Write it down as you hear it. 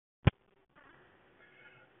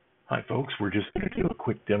Hi folks, we're just going to do a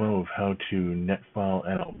quick demo of how to NETFILE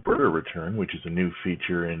an Alberta return, which is a new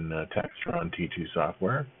feature in TaxTron T2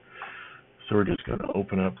 software. So we're just going to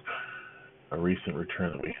open up a recent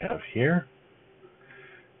return that we have here.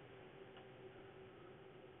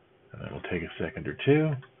 And that will take a second or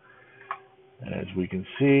two. As we can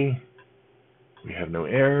see, we have no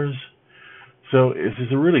errors. So this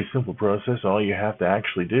is a really simple process. All you have to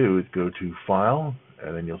actually do is go to File,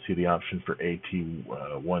 and then you'll see the option for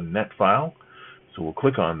AT1 NETFILE. So we'll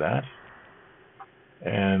click on that.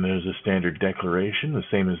 And there's a standard declaration, the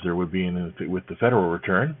same as there would be with the federal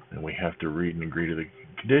return. And we have to read and agree to the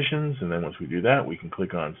conditions. And then once we do that, we can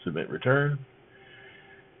click on Submit Return.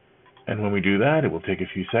 And when we do that, it will take a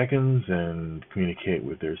few seconds and communicate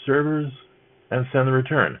with their servers and send the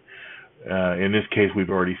return. In this case, we've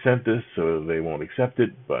already sent this, so they won't accept it,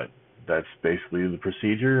 but that's basically the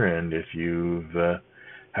procedure. And if you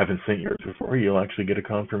haven't sent yours before, you'll actually get a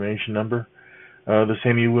confirmation number, the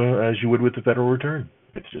same as you would with the federal return.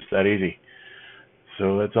 It's just that easy.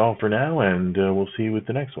 So that's all for now, and we'll see you with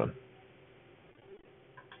the next one.